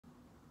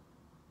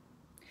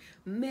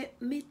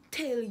Me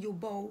tell you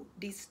about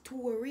the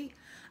story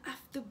of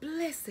the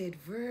Blessed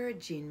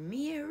Virgin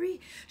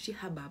Mary. She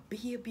had a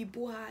baby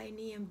boy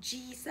named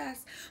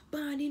Jesus,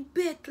 born in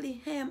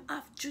Bethlehem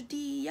of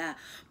Judea,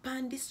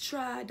 upon the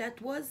straw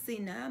that was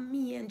in a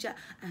manger,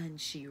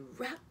 and she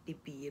rocked the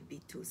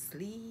baby to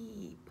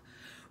sleep.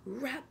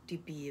 Rocked the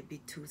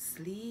baby to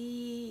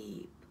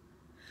sleep.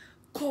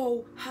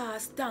 Cow,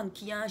 horse,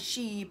 donkey, and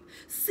sheep,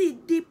 see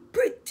the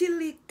pretty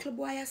little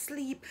boy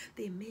asleep.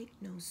 They make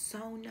no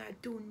sound or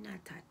do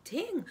not a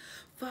thing,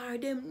 for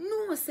them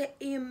know say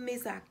him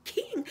is a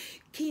king,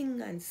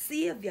 king and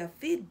savior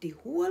feed the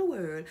whole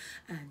world.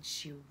 And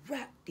she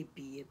rocked the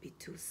baby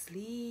to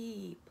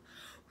sleep,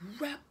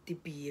 rocked the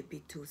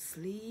baby to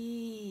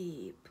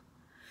sleep.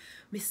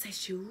 Me say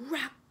she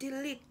rocked the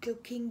little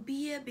king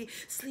baby,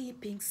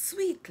 sleeping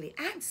sweetly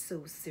and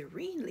so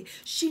serenely.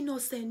 She no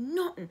say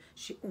nothing,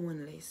 she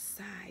only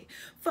sigh,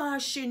 for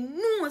she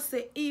know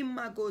say him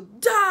a go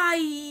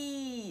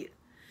die,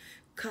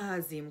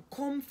 cause him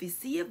come fi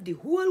save the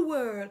whole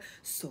world.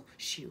 So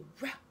she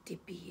rocked the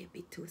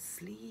baby to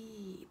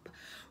sleep,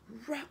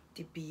 rocked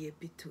the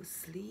baby to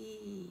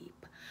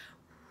sleep,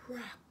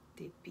 rocked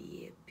the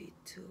baby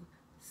to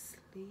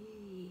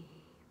sleep.